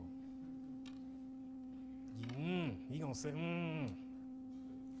no more. He gonna say,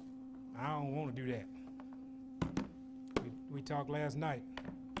 I don't want to do that. We talked last night.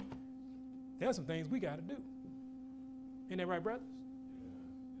 There's some things we got to do. Isn't that right, brothers?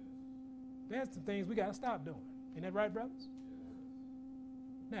 There's some things we got to stop doing. Isn't that right, brothers?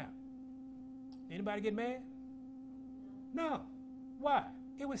 Now, anybody get mad? No. Why?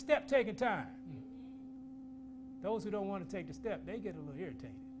 It was step-taking time. Those who don't want to take the step, they get a little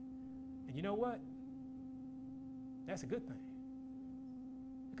irritated. And you know what? That's a good thing.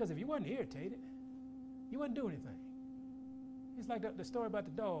 Because if you wasn't irritated, you wouldn't do anything. It's like the story about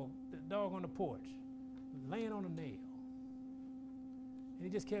the dog on the porch, laying on a nail. And he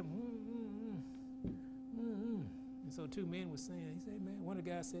just kept, And so 2 men were saying, he said, man, one of the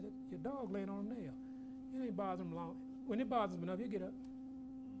guys said, your dog laying on a nail. It ain't bothering him long. When it bothers him enough, he'll get up.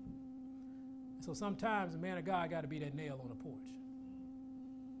 And so sometimes the man of God got to be that nail on the porch.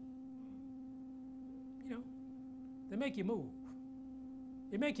 You know, they make you move.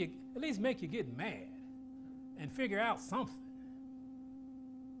 They make you, at least make you get mad and figure out something.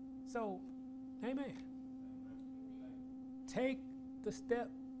 So, amen. Take the step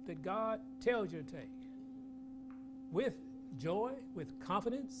that God tells you to take with joy, with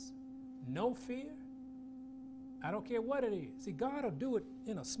confidence, no fear. I don't care what it is. See, God will do it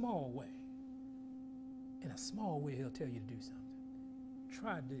in a small way. In a small way, he'll tell you to do something.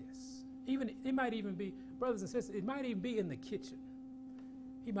 Try this. It might even be, brothers and sisters, it might even be in the kitchen.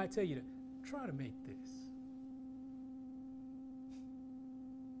 He might tell you to try to make this.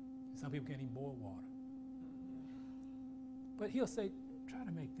 Some people can't even boil water. But he'll say, try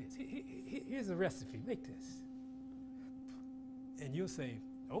to make this. Here's a recipe. Make this. And you'll say,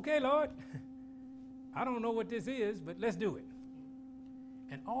 okay, Lord, I don't know what this is, but let's do it.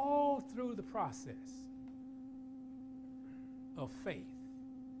 And all through the process of faith,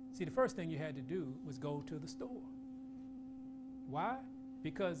 see, the first thing you had to do was go to the store. Why?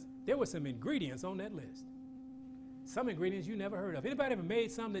 Because there were some ingredients on that list. Some ingredients you never heard of. Anybody ever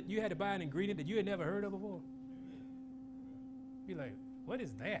made something that you had to buy an ingredient that you had never heard of before? Be like, what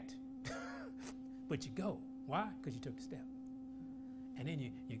is that? But you go. Why? Because you took the step. And then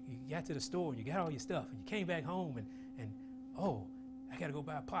you got to the store and you got all your stuff and you came back home and oh, I got to go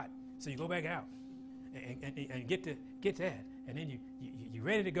buy a pot. So you go back out and get that. And then you're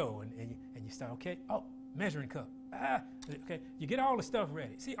ready to go. And you start, okay, oh, measuring cup. Okay, you get all the stuff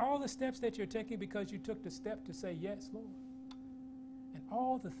ready. See, all the steps that you're taking because you took the step to say, yes, Lord. And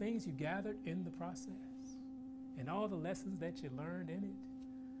all the things you gathered in the process. And all the lessons that you learned in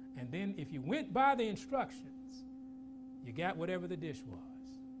it. And then if you went by the instructions, you got whatever the dish was.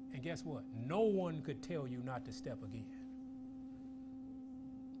 And guess what? No one could tell you not to step again.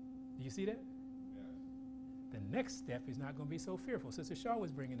 Do you see that? Yes. The next step is not going to be so fearful. Sister Shaw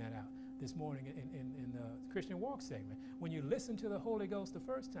was bringing that out this morning in the Christian Walk segment. When you listen to the Holy Ghost the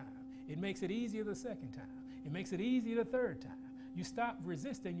first time, it makes it easier the second time. It makes it easier the third time. You stop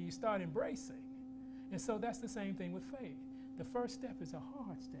resisting and you start embracing. And so that's the same thing with faith. The first step is a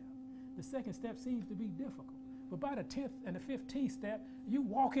hard step. The second step seems to be difficult. But by the 10th and the 15th step, you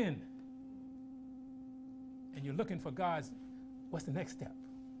walk in. And you're looking for God's, what's the next step?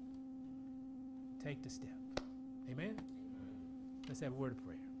 Take the step. Amen? Let's have a word of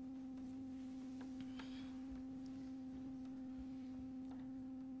prayer.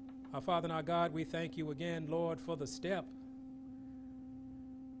 Our Father and our God, we thank you again, Lord, for the step.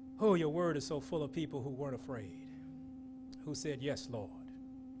 Oh, your word is so full of people who weren't afraid, who said, yes, Lord,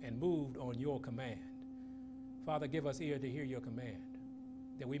 and moved on your command. Father, give us ear to hear your command,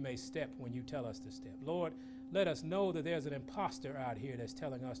 that we may step when you tell us to step. Lord, let us know that there's an imposter out here that's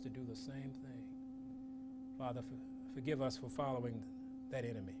telling us to do the same thing. Father, forgive us for following that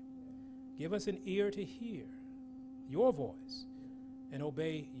enemy. Give us an ear to hear your voice and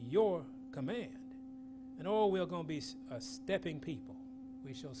obey your command. And oh, we're going to be a stepping people.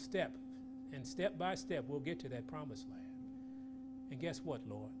 We shall step, and step by step, we'll get to that promised land. And guess what,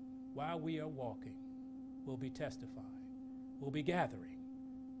 Lord? While we are walking, we'll be testifying, we'll be gathering,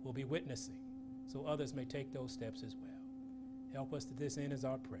 we'll be witnessing, so others may take those steps as well. Help us to this end is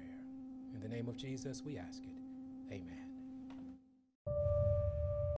our prayer. In the name of Jesus, we ask it. Amen.